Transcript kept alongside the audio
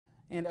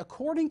And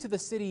according to the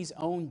city's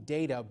own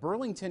data,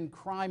 Burlington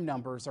crime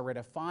numbers are at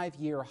a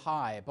 5-year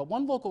high. But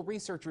one local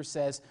researcher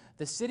says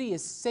the city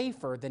is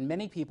safer than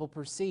many people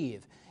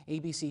perceive.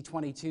 ABC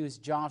 22's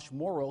Josh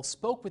Morrill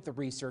spoke with the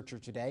researcher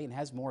today and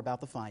has more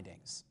about the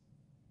findings.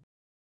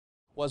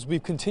 Well, as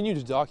we've continued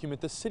to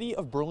document, the city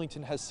of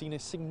Burlington has seen a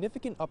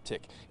significant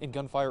uptick in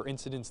gunfire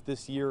incidents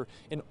this year,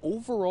 and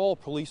overall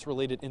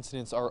police-related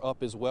incidents are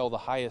up as well, the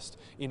highest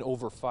in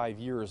over 5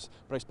 years.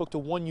 But I spoke to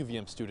one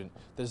UVM student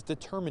that is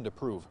determined to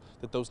prove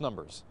that those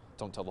numbers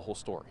don't tell the whole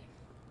story.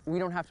 We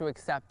don't have to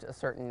accept a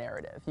certain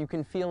narrative. You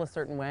can feel a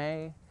certain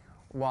way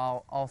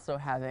while also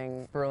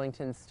having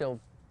Burlington still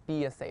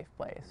be a safe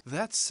place.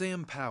 That's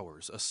Sam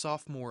Powers, a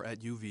sophomore at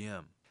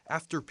UVM.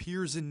 After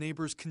peers and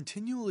neighbors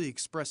continually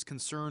expressed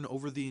concern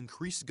over the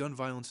increased gun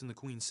violence in the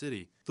Queen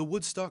City, the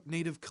Woodstock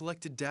native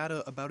collected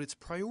data about its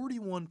Priority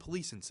 1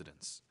 police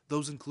incidents.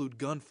 Those include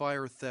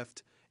gunfire,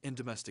 theft, and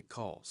domestic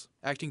calls.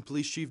 Acting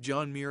Police Chief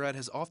John Murad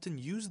has often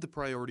used the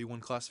Priority 1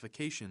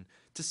 classification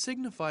to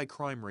signify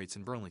crime rates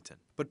in Burlington.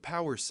 But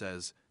Powers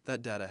says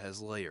that data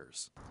has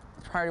layers.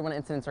 Priority 1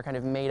 incidents are kind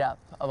of made up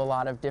of a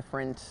lot of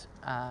different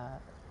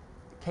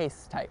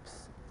case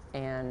types,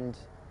 and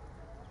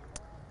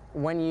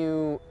when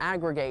you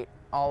aggregate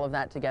all of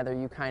that together,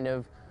 you kind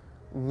of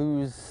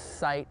lose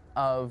sight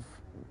of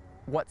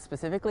what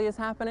specifically is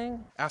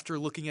happening. After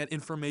looking at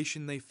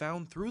information they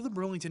found through the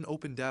Burlington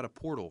Open Data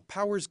Portal,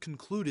 Powers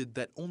concluded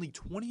that only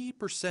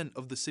 28%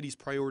 of the city's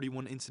Priority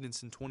 1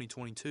 incidents in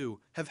 2022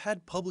 have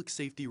had public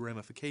safety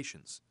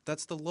ramifications.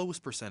 That's the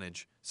lowest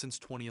percentage since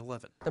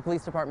 2011. The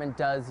police department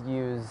does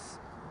use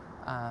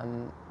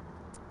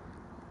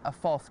a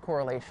false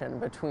correlation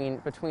between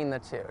the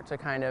two to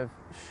kind of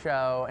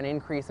show an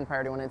increase in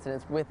Priority 1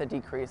 incidents with a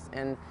decrease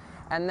in,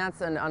 and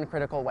that's an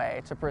uncritical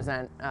way to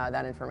present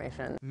that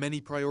information. Many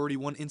Priority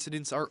 1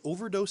 incidents are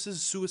overdoses,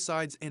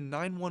 suicides, and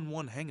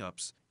 911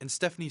 hangups. And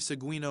Stephanie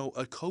Seguino,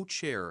 a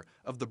co-chair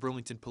of the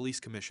Burlington Police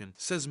Commission,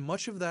 says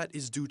much of that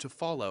is due to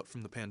fallout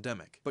from the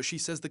pandemic. But she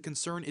says the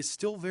concern is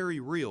still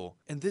very real,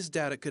 and this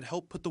data could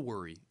help put the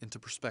worry into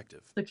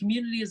perspective. The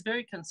community is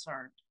very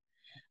concerned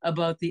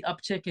about the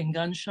uptick in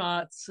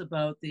gunshots,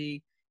 about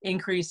the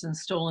increase in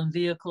stolen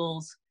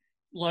vehicles,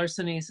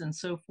 larcenies, and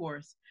so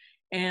forth.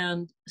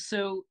 And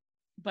so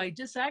by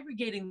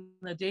disaggregating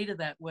the data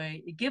that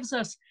way, it gives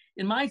us,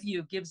 in my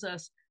view,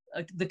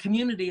 the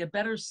community a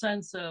better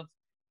sense of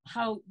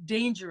how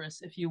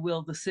dangerous, if you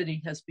will, the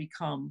city has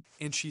become.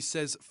 And she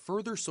says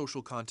further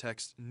social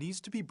context needs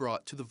to be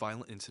brought to the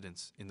violent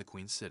incidents in the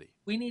Queen City.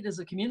 We need as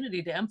a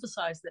community to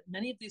emphasize that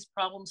many of these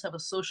problems have a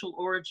social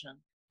origin.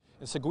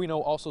 And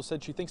Seguino also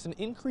said she thinks an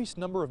increased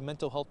number of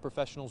mental health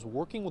professionals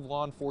working with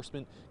law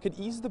enforcement could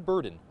ease the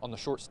burden on the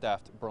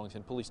short-staffed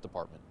Burlington Police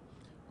Department.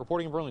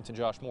 Reporting in Burlington,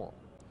 Josh Morrill,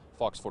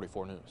 Fox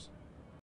 44 News.